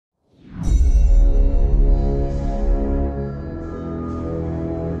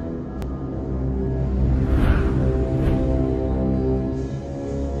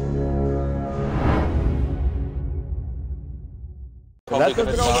That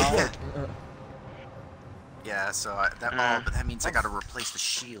doesn't always work. Yeah, so but that means I gotta replace the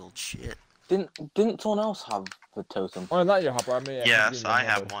shield. Shit. Didn't someone else have the totem? Oh, not your hopper. I mean, Yes, I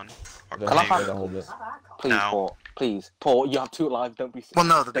have one. Can I have a whole bit? Please, No. Paul. Please, Paul. You have 2 lives. Don't be. Well,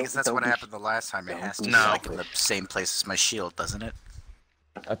 no, because that's what happened the last time. It has to be No. like in the same place as my shield, doesn't it?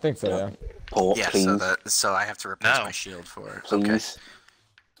 I think so. Yeah. Paul, Yeah. please. So I have to replace No. my shield for it. Please.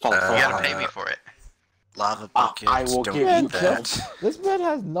 You gotta pay me for it. Lava buckets. I will don't give need you that. This man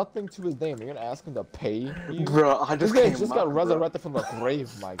has nothing to his name. You're gonna ask him to pay you? Bro, I This just guy came just out, got resurrected from the grave,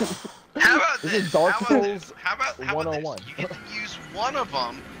 my god. How about This this? is Dark How about Souls this? How about 101. this? You get to use one of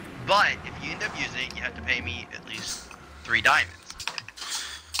them, but if you end up using it, you have to pay me at least 3 diamonds.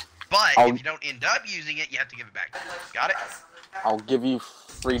 But if you don't end up using it, you have to give it back to me. Got it? I'll give you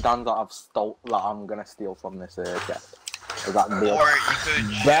 3 guns that I'm gonna steal from this chest. Is that the deal? Or you could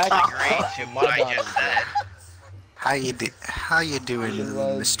just agree to what I just said. How you doing,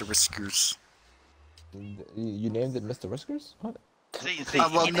 Mr. Whiskers? You named it Mr. Whiskers? What? See, you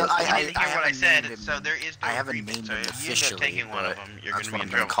well, didn't no, I hear what I haven't said, named him. so there is no I haven't agreement. named So him if you end up officially, taking one of but them, you're that's gonna what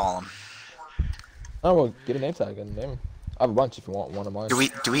be in I'm gonna trouble. call him. Oh, well, get a name tag and name him. I have a bunch if you want one of mine. Do we?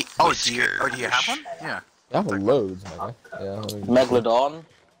 Oh, do you have one? Yeah. I have loads, my guy. Yeah. Megalodon. Do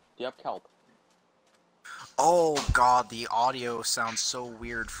you have kelp? Oh god, the audio sounds so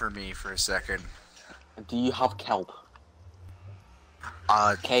weird for me for a second. Do you have kelp?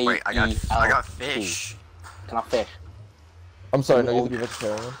 Wait, I got fish. Can I fish? I'm sorry, no, you have to be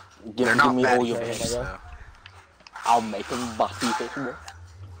vegetarian. They're not me bad all your fish, fish. though. I'll make them bassy fish, bro.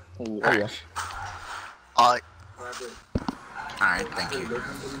 Oh, yeah. Alright, thank you.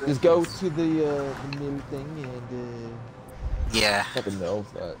 Just go to the mill thing and Yeah. not the mill,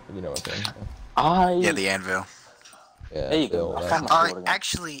 but you know what I'm saying. Yeah, the anvil. Yeah. There you go. I found my sword again.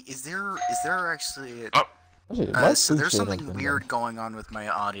 Actually, is there actually? So there's something weird going on with my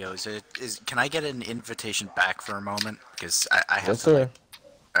audio. Can I get an invitation back for a moment? Because I have Yes, to. sir.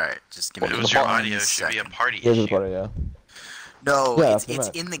 Alright, just give me. It was your audio. It should be a party Here's the issue. party, yeah. No, Yeah, it's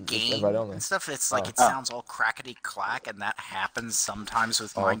in the game and stuff. It's like it sounds all crackety clack, and that happens sometimes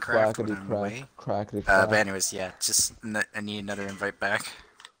with Minecraft when I'm away. Crackety But anyways, yeah, just I need another invite back.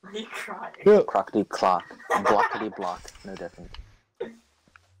 Crackety clack, blackety black, no different.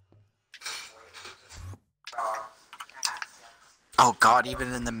 Oh god,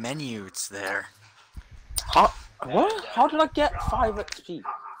 even in the menu it's there. What? How did I get 5 XP?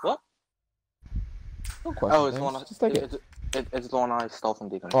 What? No question. Oh, it's the one. Just take it. It's the one I stole from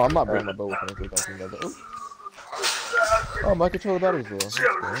Deacon. Oh, I'm not bringing my bow with me. Oh, my controller battery's low.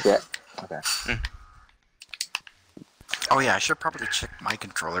 Yeah. Okay. Oh yeah, I should probably check my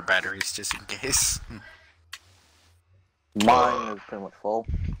controller batteries just in case. Mine is pretty much full.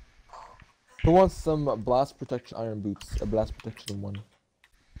 Who wants some blast protection iron boots? A blast protection one.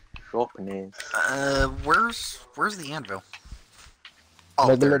 Sharpness. Where's the anvil?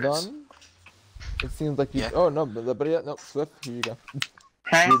 Oh, there it is. Megalodon? It seems like you. Yeah. Oh no, but yeah, no, Swift. Here you go.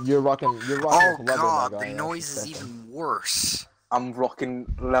 You're rocking. Oh leather, god, my guy. the noise is even worse. I'm rocking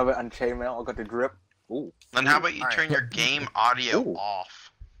leather and chainmail. I got the drip. Ooh. Then how about you turn your game audio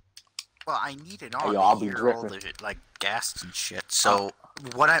off? Well, I need it on I'll be to hear all dripping. the like gas and shit. So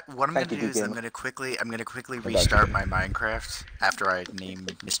what I'm gonna do is I'm gonna quickly restart my Minecraft after I name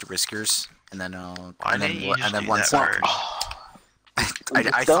Mr. Whiskers, and then once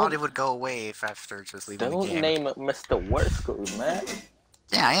I thought it would go away if after just leaving the game. Don't name it Mr. Whiskers, man.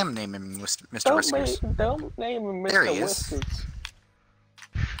 Yeah, I am naming Mr. Whiskers. Don't name him Mr. There he is. Whiskers.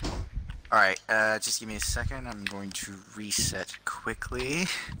 Alright, just give me a second. I'm going to reset quickly.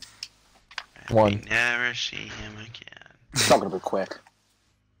 One. We never see him again. It's not gonna be quick.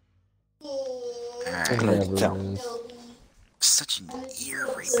 It Alright. never is. Such an ear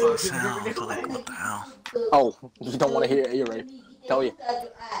raping sound. Like, what the hell? Oh, you don't want to hear ear rape. Tell you.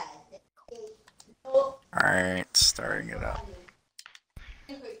 Alright, starting it up.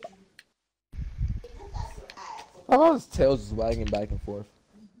 I love his tail just wagging back and forth.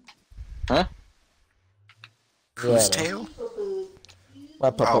 Huh? Whose Yeah, tail? my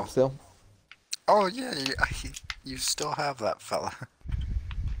pup still. Oh yeah, you still have that fella.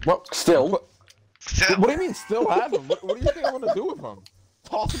 What? Still? What do you mean still have him? What do you think I'm gonna do with him?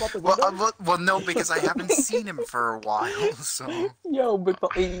 Toss him out the window? Well, no, because I haven't seen him for a while, so... Yo,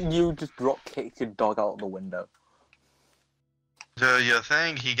 because you just drop kicked your dog out the window. Do you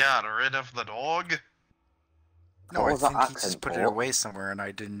think he got rid of the dog? No, What I was that think he accent, just put it Paul? away somewhere, and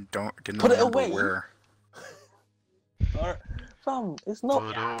I didn't Put it remember away? where. Fam, it's not.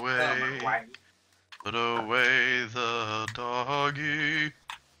 Put away the doggy.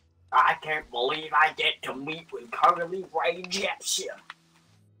 I can't believe I get to meet with Carly Rae Jepsen.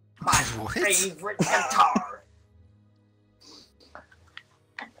 My favorite guitar.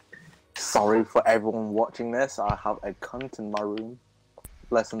 Sorry for everyone watching this. I have a cunt in my room.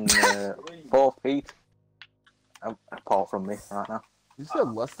 Less than 4 feet. Apart from me right now. You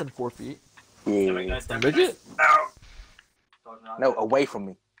said less than 4 feet? Yeah. A midget? No, away from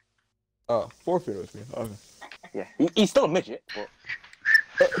me. Oh, 4 feet away from me. Okay. Yeah, he's still a midget, but...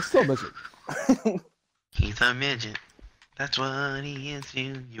 It's still a midget. He's a midget. That's what he is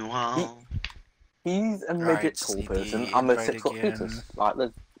to you all. He's a midget tall person. I'm a 6 foot fetus. Like,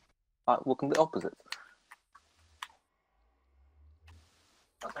 we're complete opposites.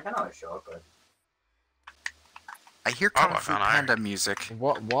 I know it's short, but... I hear Kung Fu Panda music.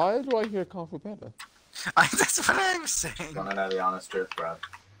 Why do I hear Kung Fu Panda? That's what I was saying. You wanna know the honest truth, bro?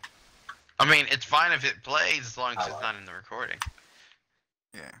 I mean, it's fine if it plays as long as it's not in the recording.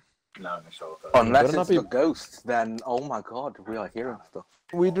 Yeah. No, unless it's the ghost, then oh my god, we are hearing stuff.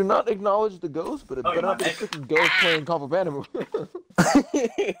 We do not acknowledge the ghost, but it better not be a freaking ghost playing Kung Fu Panda movie.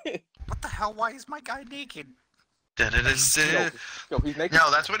 What the hell? Why is my guy naked? Yo, he's naked. No,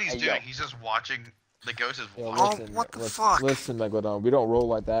 that's what he's doing. He's just watching. The ghost is watching. Listen, what the fuck? Listen, Megalodon, we don't roll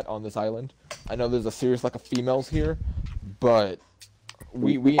like that on this island. I know there's a serious lack of females here, but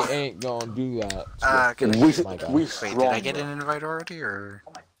we ain't gonna do that. Wait, did I get an invite already, or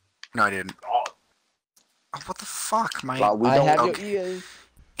no? I didn't. Oh, what the fuck, my? I have your ears.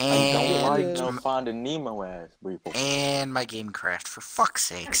 And no Finding Nemo as people. And my game crashed. For fuck's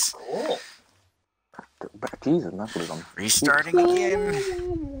sakes. Cool. Jesus, that's what it's on. Restarting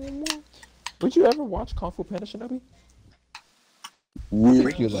again. Would you ever watch Kung Fu Panda, Shinobi? Yeah.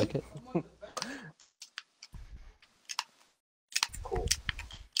 Would you like it? Cool.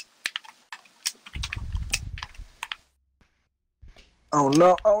 Oh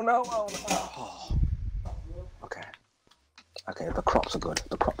no, oh no, oh no. Oh. Okay. Okay, the crops are good.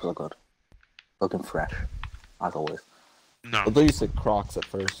 The crops are good. Looking fresh. As always. No. I thought you said Crocs at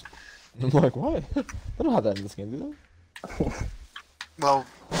first. I'm like, what? They don't have that in this game, do they? Well,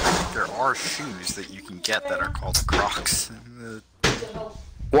 there are shoes that you can get that are called Crocs.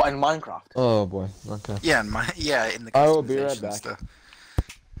 What, in Minecraft? Oh boy, okay. Yeah, in the I will be right customization back. stuff.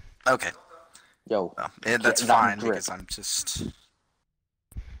 Okay. Yo, well, that's fine because I'm just.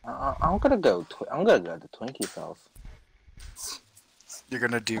 I'm gonna go to Twinkie's house. You're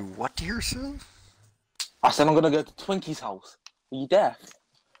gonna do what to yourself? I said I'm gonna go to Twinkie's house. Are you deaf?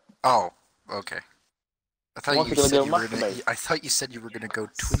 Oh, okay. I thought you said you were gonna go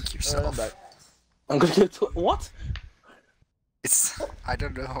twink yourself. I'm gonna go to what? It's I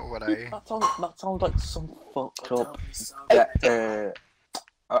don't know what I. That sounds like some fucked up. That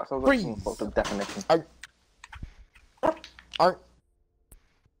sounds like some fucked up definition.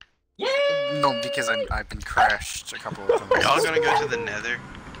 No, because I've been crashed a couple of times. Y'all gonna go to the Nether?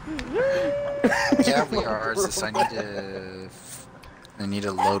 Yeah, we are. It's just I need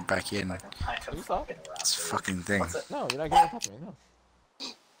to load back in. This fucking thing. No, you're not getting on top of me, no.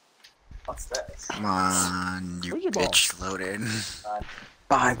 What's this? Come on, you bitch, load in.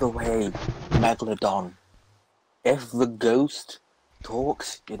 By the way, Megalodon, if the ghost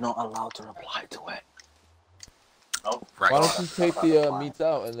talks, you're not allowed to reply to it. Oh, right. Why don't you take the meats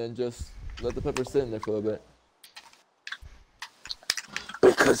out and then just let the pepper sit in there for a little bit?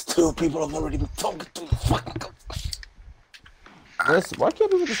 Because 2 people have already been talking to the fucking ghost. Listen, why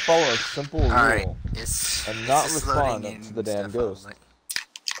can't people just follow a simple rule and not it's respond to the damn ghost?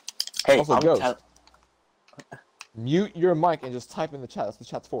 Hey, also, ghost, mute your mic and just type in the chat. That's what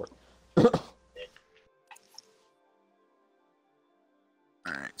the chat's for.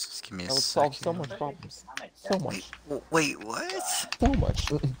 Alright, just give me a That would second. solve so much problems. So much. Wait, what? So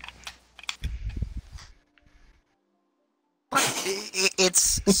much.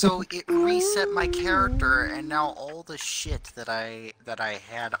 It reset my character, and now all the shit that I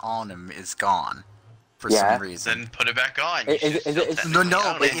had on him is gone for some reason. Then put it back on.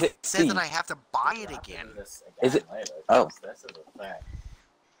 No, but it said that I have to buy it again. Is it? Oh.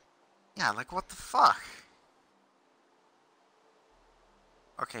 Yeah, like what the fuck?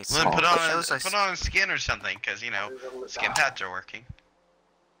 Okay, so well, then put on a skin or something, because you know skin pads are working.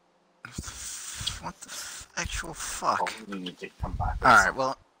 What the actual fuck? Alright,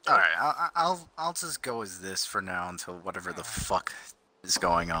 well, alright, I'll just go as this for now until whatever the fuck is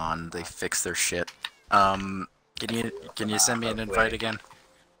going on. They fix their shit. Can you send me an invite again?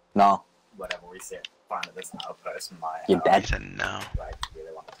 No. Whatever we say, find this now, post my. You're dead. No. Like,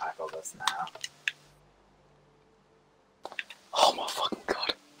 really want to tackle this now. Oh my fucking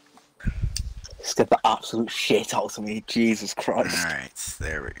god. Scared the absolute shit out of me, Jesus Christ. Alright,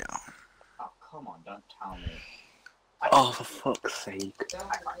 there we go. Oh, for fuck's sake.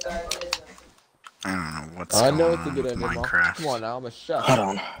 I don't know what's I going know it's a on good with idea, Mom. Minecraft. Come on now, I'm a chef.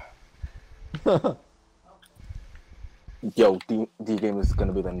 Hold on. Yo, D-Game is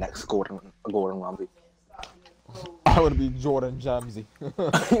gonna be the next Gordon Ramsay. I would be Jordan Jamsey.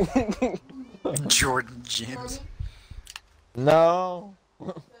 Jordan James. No.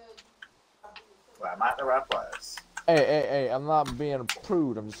 Well, I'm at the right place. Hey, I'm not being a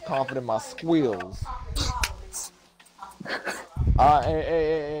prude. I'm just confident in my squeals.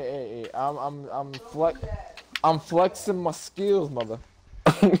 Hey. I'm flexing my skills, mother.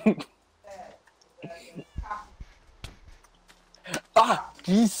 Ah,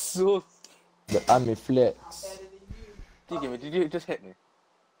 Jesus! But I'm a flex. D-Game, did you just hit me?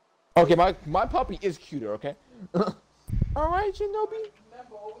 Okay, my puppy is cuter, okay? Alright, Shinobi?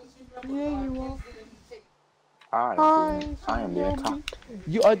 Yeah, you are. I am being attacked.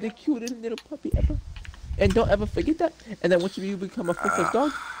 You are the cutest little puppy ever. And don't ever forget that. And then once you become a 5-foot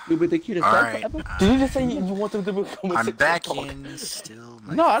dog, you'll be the cutest dog Alright. forever. Did you just say you wanted to become a I'm 6-foot back dog? in still.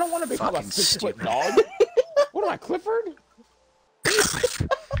 My No, I don't want to become a fucking 6-foot stupid. dog. What am I, Clifford?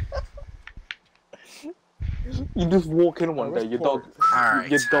 You just walk in one day, your dog, Alright,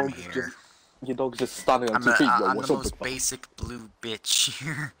 your dog's just standing on I'm, 2 feet. Yo, I'm what's the up, most big fella? basic blue bitch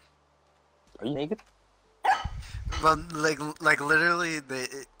here. Are you naked? Well, like literally,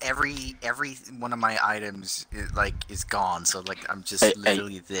 every one of my items is gone. So like I'm just Hey,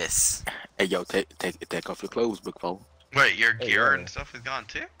 literally this. Hey, yo, take off your clothes, big fella. Wait, your Hey, gear yo. and stuff is gone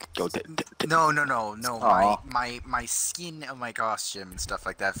too? Go No. Aw. My skin of my costume and stuff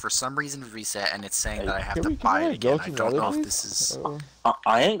like that for some reason reset, and it's saying Hey, that I have Can to we buy it go again. I to don't the know other if place? this is.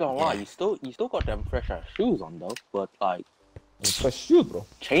 I ain't gonna lie, Yeah. you still got them fresh ass shoes on though, but like It's a shoe, bro.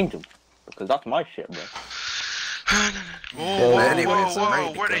 change them because that's my shit, bro. Whoa, anyways, I'm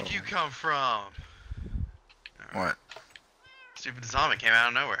ready to where go. did you come from? What? Stupid zombie came out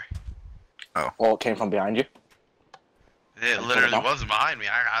of nowhere. Or it came from behind you. It I'm literally coming up. wasn't behind me.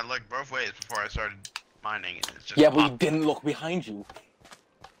 I looked both ways before I started mining it. It's just Yeah, but you popped. didn't look behind you.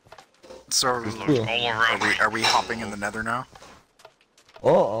 So It looks all around me. are we hopping in the Nether now?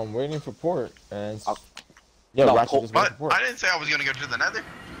 Oh, I'm waiting for port. And Oh. yeah, No, Ratchet port- just waiting What? for port. I didn't say I was gonna go to the nether.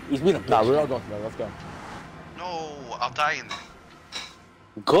 He's been a bitch. Nah, we're all going for that. Let's go. No, I'll die in there.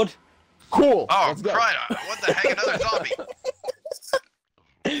 Good. Cool. Oh, Let's go. right. What the heck? Another zombie.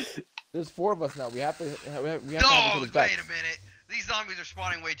 There's 4 of us now. We have to have No, to each other's wait backs. a minute. These zombies are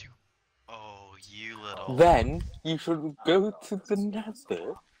spawning way too. Oh, you little. Then you should go to the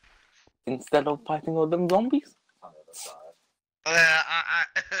Nether instead of fighting all them zombies.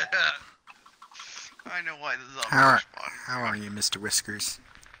 I know why the zombies How are are, spawning. how are you, Mr. Whiskers?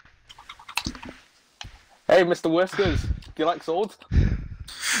 Hey, Mr. Whiskers, do you like swords?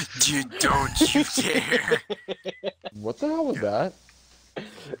 Don't you dare! What the hell was that?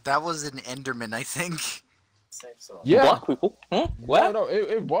 That was an Enderman, I think. Yeah. Black people? Hmm? Where? No,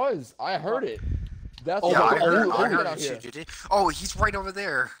 it was. I heard it. That's Oh, Yeah, my I God. heard, Oh, I heard out you here. did it. Oh, he's right over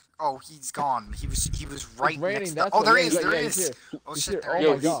there. Oh, he's gone. He was right It's raining. next to. That's Oh, what- there yeah, he is. yeah, There yeah, he he's is. here. Oh He's shit! here. There Oh he Yo,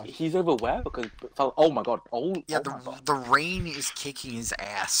 my is. gosh. he's over where? Because oh my god, Yeah, oh my god. the rain is kicking his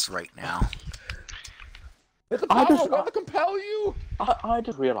ass right now. It's a I power. just- What to compel you? I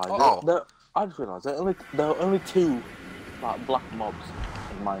just realized. Oh. There are only 2 like black mobs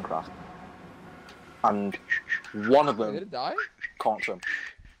in Minecraft, and one of Did them it die? can't swim.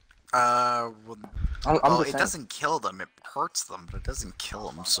 Well, I'm well, just it saying. doesn't kill them. It hurts them, but it doesn't kill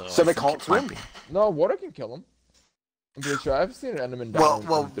them. So So I they think can't it might swim? be- No, water can kill him. I'm pretty sure I've seen an Enderman die. Well,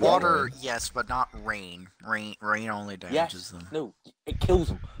 from water, rain. yes, but not rain. Rain only damages Yes. them. No, it kills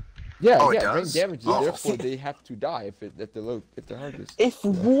them. Yeah, Oh, it yeah, rain does? damages. Oh. Therefore, they have to die if they're hungry. If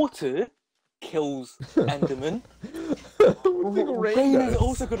water kills Enderman, What do you think rain does? is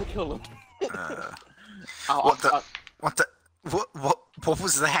also gonna kill them. What the? What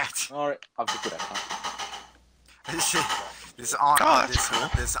was that? Alright, I've just got that.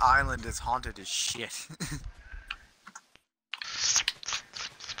 This island is haunted as shit.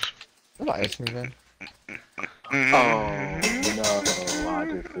 I'm not asking, man. Oh no, I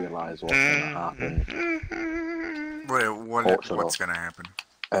just realised what's gonna happen. What's gonna happen?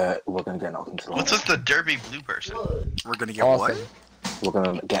 We're gonna get knocked into lava. What's with the derpy blue person? We're gonna get Awesome. what? We're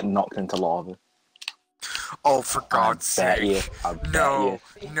gonna get knocked into lava. Oh, for God's I bet sake! you. I bet No,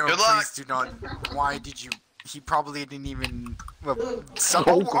 no, Good please luck. do not. Why did you? He probably didn't even. Well, Oh,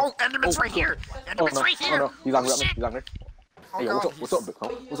 oh, Enderman's right here! Oh Enderman's no, right here! oh no, he's angry at me, shit. he's angry. Oh, Hey, yo, God, what's up, big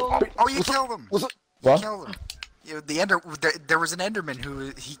fella? What's up, big? Oh, you What's up? killed him! What's up? You What? killed him. There was an Enderman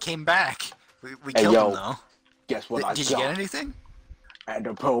who he came back. We Hey, killed yo. him though. Guess what I Did you got? get anything?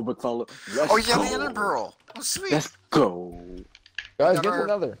 Ender Pearl, McFarlane. Oh yeah, the Ender Pearl. Oh sweet. Let's go. Guys, got get our-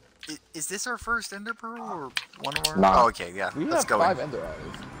 another. Is this our first Ender Pearl or one of our? Nah. Oh, okay, yeah. We Let's have go. 5 ender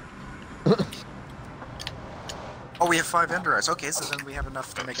eyes. Oh, we have 5 Ender eyes. Okay, so then we have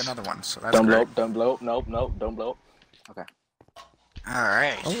enough to make another one. So that's Don't blow great. up, don't blow up. Nope, nope, don't blow up. Okay. All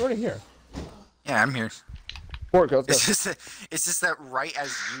right. I'm already here. Yeah, I'm here. Port, let's go. It's just that right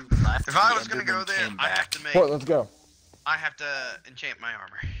as you left, If I the was gonna go Enderman there, came I have back. to make. Port, let's go. I have to enchant my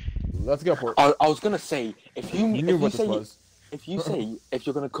armor. Let's go, Port. I was gonna say, if you Was. if you say if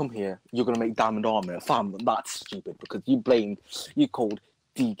you're gonna come here, you're gonna make diamond armor, fam, that's stupid because you called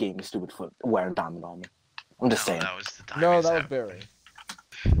D Gamer stupid for wearing diamond armor. I'm just saying. That was the time. No, that was Barry.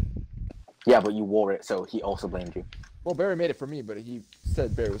 Yeah, but you wore it, so he also blamed you. Well, Barry made it for me, but he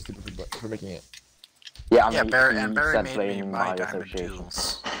said Barry was stupid for making it. Yeah, I Yeah, mean, Barry he and Barry said made me blaming my my diamond association.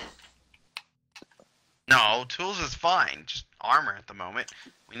 tools. No, tools is fine. Just armor at the moment.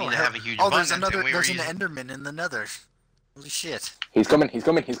 We need to have a huge abundance. There's and we there's were an using- Enderman in the Nether. Holy shit! He's coming, he's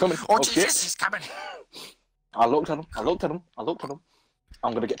coming, he's coming. Oh, shit. Jesus, he's coming! I looked at him, I looked at him, I looked at him.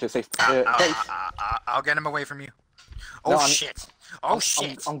 I'm gonna get to a safe place. I'll get him away from you. Oh No, I'm- shit! Oh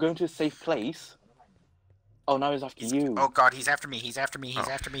shit! I'm going to a safe place. Oh, now he's after you. Oh god, he's after me! He's after me! He's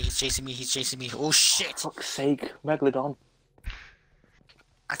Oh. after me! He's chasing me! He's chasing me! Oh shit! Fuck's sake, Megalodon.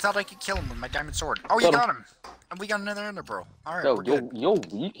 I thought I could kill him with my diamond sword. Oh, you got him! And we got another Ender Pearl. Alright, Yo, we're good. you're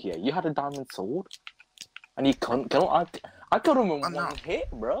weak here. You had a diamond sword. And you couldn't kill him. I killed him in Oh, no. one hit,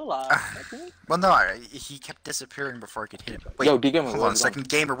 bro. Like, Well, no, he kept disappearing before I could hit him. Wait, Yo, D-Gamer, hold where on a you second.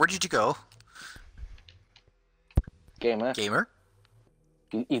 Gamer, where did you go? Gamer. Gamer?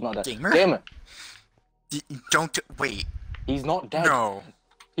 He's not dead. Gamer? Gamer. Don't... Wait. He's not dead. No.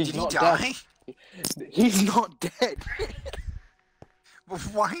 He's Did he not die? dead. He's not dead. Well,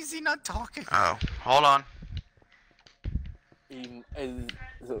 why is he not talking? Oh, hold on. He is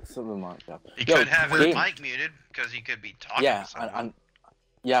something like that. He Yo, could have his Gamer. mic muted because he could be talking. Yeah, to someone. and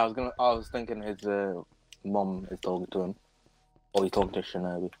yeah, I was thinking his mom is talking to him, or he's talking to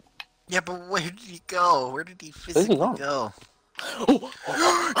Shinobi. Yeah, but where did he go? Where did he he physically gone? go?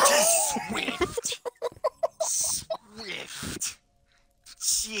 Swift! Swift!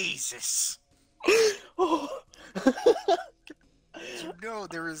 Jesus! You know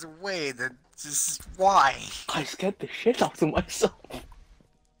there is a way that just... Why? I scared the shit out of myself.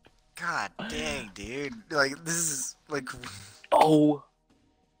 God dang, dude. Like, this is, like... Oh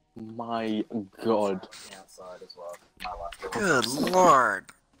my god. Outside as well. My last Good lord.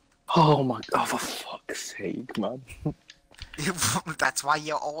 Oh my god, for fuck's sake, man. That's why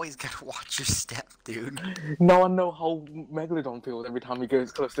you always gotta watch your step, dude. Now I know how Megalodon feels every time he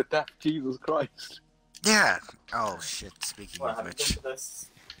goes close to death. Jesus Christ. Yeah. Oh, shit. Speaking Well, of have you which, come to this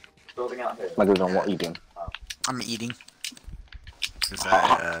building out here? Megalodon, what are you doing? I'm eating. Cause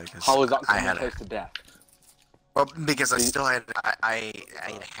How is that I coming had close to death? Well, because I still had I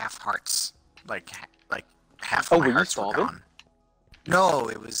had half hearts, like half of Oh, my were you hearts were starving? gone. No,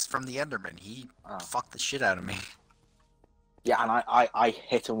 it was from the Enderman. He Oh. fucked the shit out of me. Yeah, and I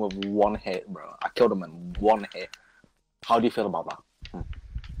hit him with one hit, bro. I killed him in one hit. How do you feel about that?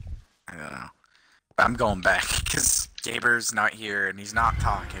 I don't know. But I'm going back because Gaber's not here and he's not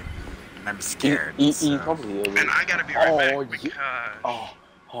talking, and I'm scared. He so- probably is. And I gotta be right Oh, back you-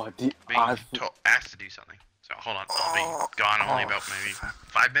 because being I've... asked to do something. So hold on, I'll be gone only about maybe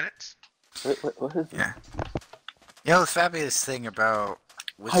 5 minutes. Wait, what is Yeah. You know the fabulous thing about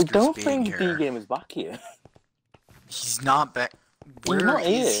Whiskers I don't being think here, D-Game is back here. he's not back. Where not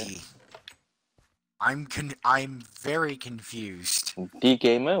is here. he? I'm very confused.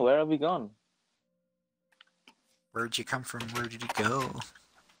 D-Gamer, where have you gone? Where'd you come from? Where did he go?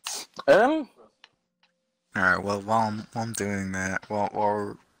 Alright, well, while I'm doing that, while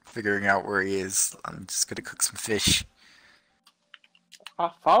we're figuring out where he is, I'm just gonna cook some fish. I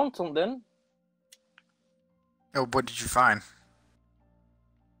found something. Oh, what did you find?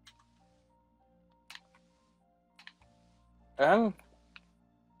 I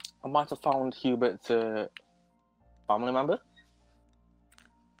might have found Hubert's family member.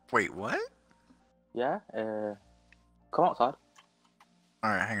 Wait, what? Yeah, come outside.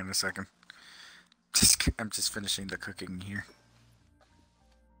 Alright, hang on a second. I'm just finishing the cooking here.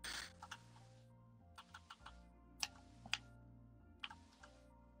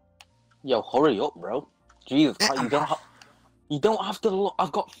 Yo, hurry up, bro. Jesus Yeah, Christ, you don't have to look.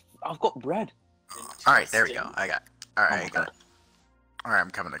 I've got bread. Alright, there we go. I got. Alright, Oh my I got God. it. Alright,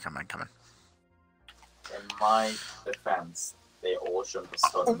 I'm coming. In my defense, they all shouldn't have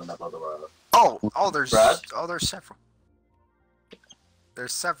stood in the middle of the road. There's Brad? there's several.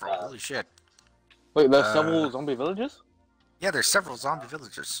 There's several. Uh, Holy shit. Wait, there's several zombie villages? Yeah, there's several zombie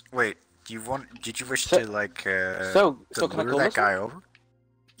villagers. Wait, do you want? Did you wish So- to like So to can I lure kill that this one? guy over?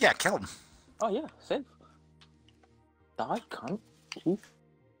 Yeah, kill him. Oh yeah, safe. Die, cunt. Jeez.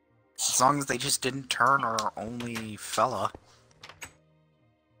 As long as they just didn't turn our only fella.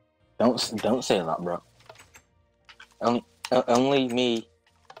 Don't say that, bro. Only me,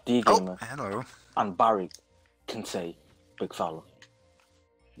 D Oh, Gamer, hello. and Barry can say big fella.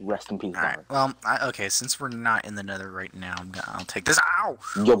 Rest in peace, All right. Barry. Well, okay. Since we're not in the Nether right now, I'll take this. Ow!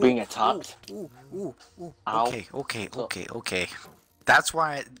 You're being attacked. Ooh. Ow. Okay. That's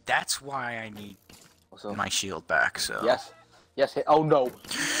why I need What's up? my shield back. So. Yes. Oh no.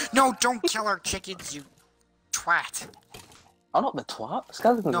 No! Don't kill our chickens, you twat. I'm not the twat.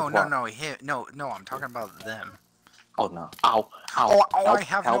 Skeleton's No, the twat. no. I'm talking about them. Oh no. Ow. Oh, Help, I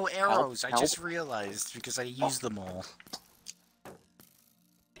have no help, arrows. help, I just realized because I used them all.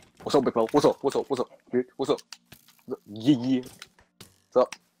 What's up, big bro? What's up? Dude, what's up? Yeah. What's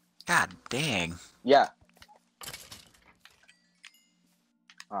up? God dang. Yeah.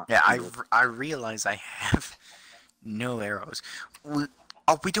 Ah, Yeah, dude. I realize I have no arrows.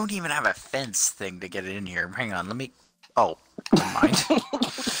 We don't even have a fence thing to get it in here. Hang on, let me. Oh, never mind.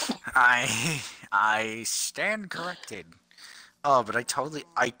 I stand corrected. Oh, but I totally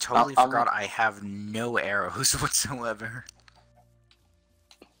forgot I have no arrows whatsoever.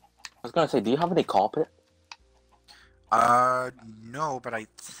 I was gonna say, do you have any carpet? No, but I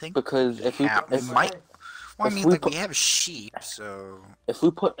think Because if we might. Well, I if mean, we like put- we have sheep, so if we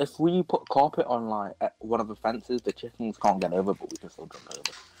put carpet on like at one of the fences, the chickens can't get over, but we can still jump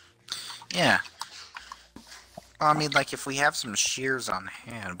over. yeah. Well, I mean, like if we have some shears on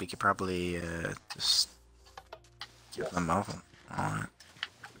hand, we could probably just give them over. Alright.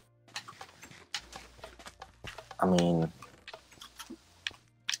 I mean,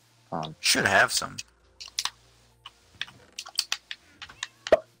 Should have some.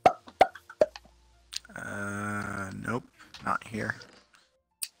 Nope, not here.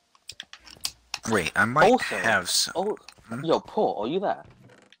 Wait, I might Also- have some. oh, Hmm? yo, Paul, are you there?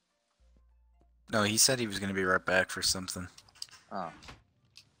 No, he said he was gonna be right back for something. Oh,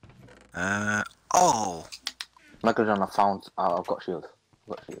 Oh! Megajon, I found. I've got shields.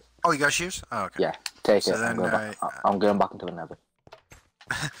 Oh, you got shears? Oh, okay. Yeah, take So it. then, I'm going back into the nether.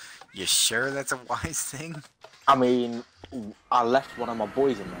 You sure that's a wise thing? I mean, I left one of my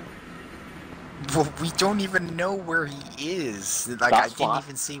boys in there. Well, we don't even know where he is. Like, That's I didn't why-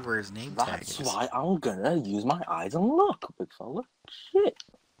 even see where his name tag That's is. why I'm gonna use my eyes and look, big fella. Shit.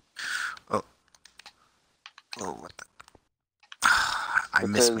 Oh, what the... I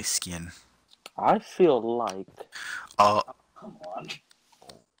miss my Because- skin. I feel like. Oh, Come on.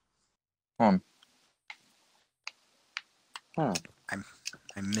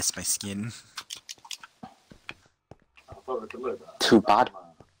 I miss my skin. I thought we could live that. Too bad.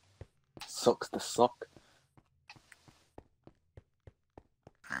 Sucks to suck.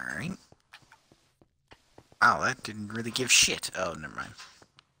 Alright. Oh, that didn't really give shit. Oh, never mind.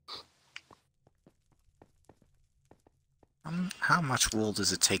 How much wool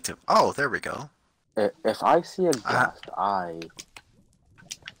does it take to... Oh, there we go. If I see a ghast,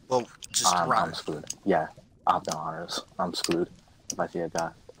 Well, just run. I'm screwed. Yeah, I have no arrows. I'm screwed if I see a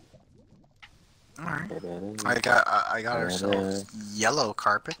ghast. Alright. I got ourselves yellow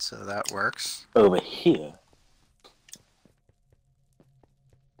carpet, so that works. Over here.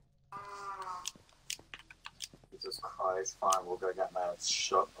 Jesus Christ, fine, we'll go get mad.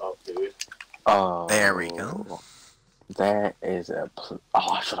 Shut up, dude. Oh. There we go. There is a.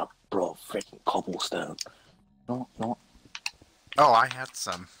 Oh, shut up, bro. Freaking cobblestone. No. Oh, I had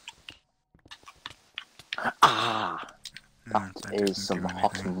some. Ah, that doesn't is some do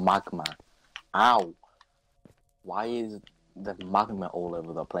hot anything. magma. Ow. Why is the magma all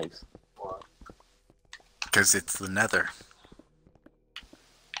over the place? What? Because it's the nether.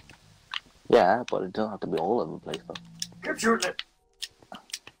 Yeah, but it doesn't have to be all over the place, though. Keep shooting it!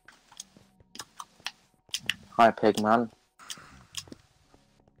 Hi, Pigman.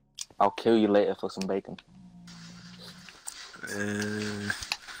 I'll kill you later for some bacon.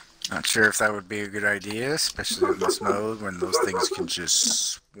 Not sure if that would be a good idea, especially in this mode when those things can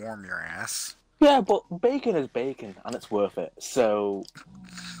just swarm your ass. Yeah, but bacon is bacon, and it's worth it. So,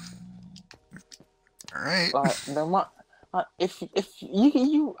 Alright. like, no matter, if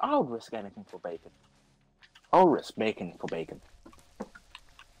you, I would risk anything for bacon. I'll risk bacon for bacon.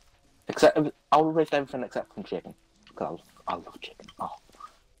 Except, I'll risk everything except from chicken, because I love chicken. Oh,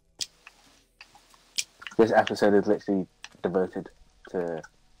 this episode is literally devoted to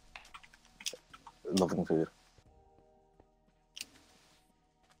loving food.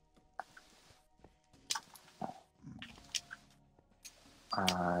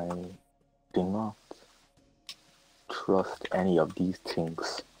 I do not trust any of these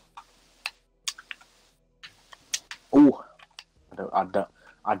things. Oh,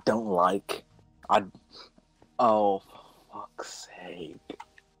 I don't like. Oh, for fuck's sake!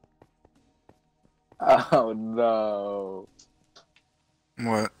 Oh no!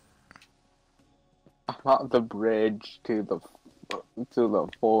 What? I'm at the bridge to the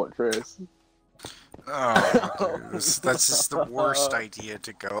fortress. Oh, dude, that's just the worst idea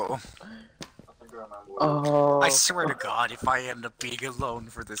to go. Oh, I swear to God, if I end up being alone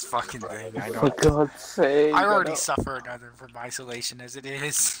for this fucking thing, I for know. God's sake! I already suffer enough from isolation as it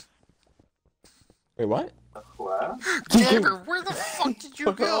is. Wait, what? Where? Gamer, where the fuck did you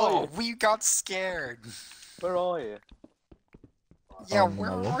Where are go? you? We got scared. Where are you? Yeah, Oh, where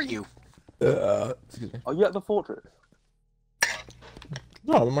no. are you? Excuse me. Are you at the fortress?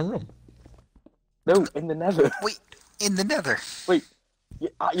 No, I'm in my room. No, in the Nether. Wait, in the Nether. Wait,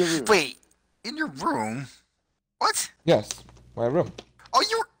 you're at your room. Wait, in your room? What? Yes, my room. Oh,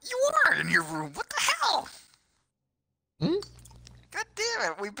 you are in your room. What the hell? Hmm? God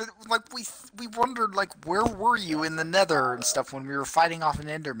damn it! We wondered like where were you in the Nether and stuff when we were fighting off an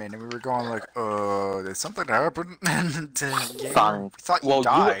Enderman and we were going like, did something happen? And we thought you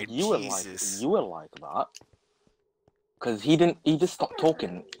died. You were like that. Because he just stopped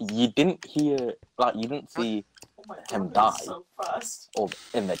talking. You didn't hear, like, you didn't see him die. So fast. Or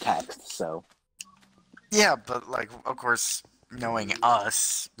in the text, so. Yeah, but like, of course, knowing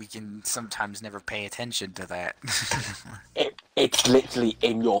us, we can sometimes never pay attention to that. It's literally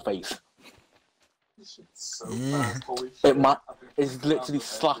in your face. So Yeah. fast. Holy shit. It's literally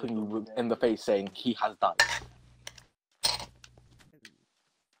slapping you in the face saying he has died.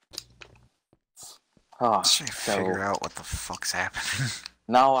 Ah, Trying to figure out what the fuck's happening.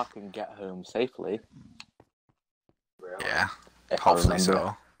 now I can get home safely. Really? Yeah, If hopefully I remember,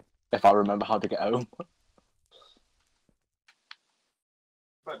 so. If I remember how to get home.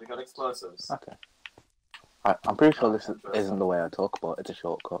 Right, we got explosives. Okay. I'm pretty sure this isn't the way I talk, but it's a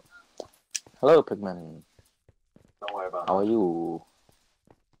shortcut. Hello, Pigman. Don't worry about How are it. you?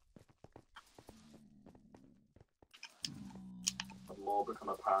 The more become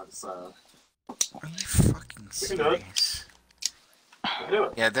apparent, so. Are you fucking We can do it. serious? We can do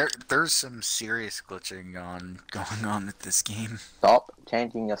it. Yeah, there's some serious glitching going on with this game. Stop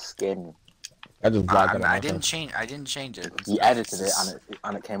changing your skin. I just blacked it out. I didn't change it. You edited it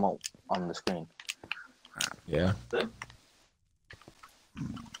and it came up on the screen. Yeah.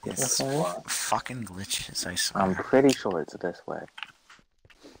 It's Okay. fucking glitches, I swear. I'm pretty sure it's this way.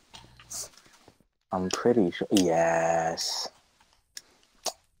 I'm pretty sure. Yes.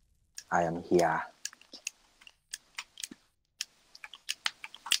 I am here.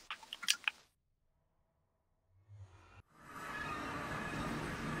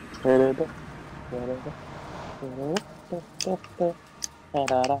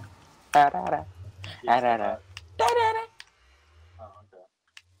 Oh, okay.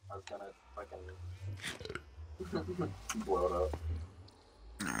 I was gonna fucking blow it up.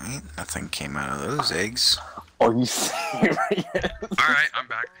 Alright, nothing came out of those eggs. Are you serious? Alright, I'm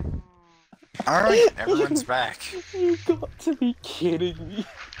back. Alright, everyone's back. You got to be kidding me.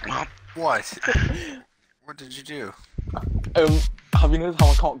 Well, What? What did you do? Have you noticed how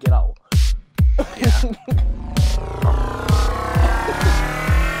I can't get out? Yeah.